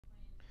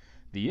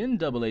The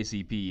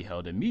NAACP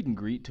held a meet and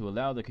greet to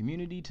allow the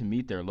community to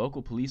meet their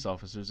local police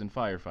officers and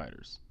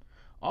firefighters.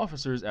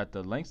 Officers at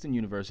the Langston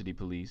University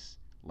Police,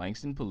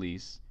 Langston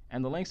Police,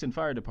 and the Langston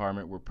Fire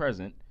Department were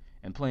present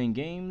and playing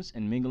games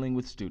and mingling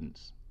with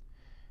students.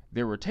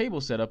 There were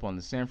tables set up on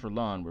the Sanford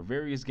lawn where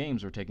various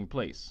games were taking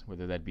place,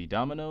 whether that be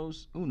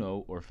dominoes,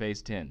 Uno, or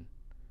Phase 10.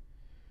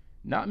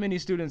 Not many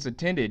students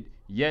attended,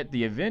 yet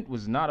the event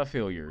was not a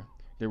failure.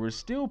 There were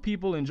still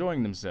people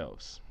enjoying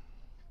themselves.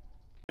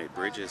 It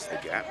bridges the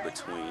gap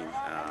between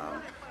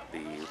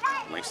the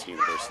Langston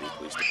University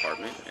Police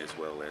Department, as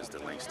well as the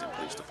Langston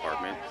Police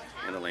Department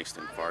and the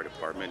Langston Fire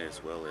Department,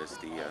 as well as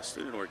the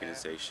student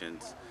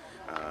organizations,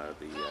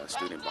 the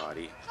student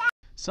body.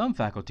 Some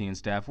faculty and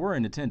staff were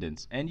in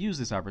attendance and used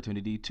this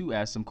opportunity to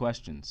ask some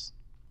questions.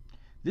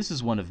 This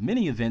is one of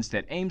many events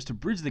that aims to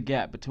bridge the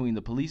gap between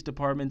the police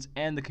departments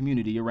and the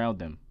community around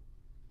them.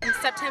 On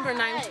September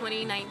 9,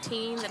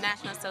 2019, the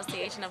National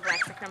Association of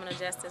Blacks in Criminal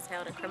Justice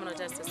held a criminal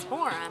justice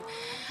forum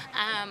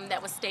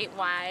that was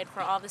statewide for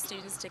all the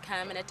students to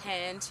come and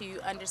attend to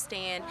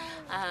understand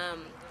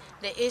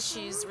the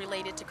issues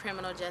related to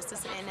criminal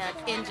justice and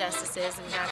injustices and how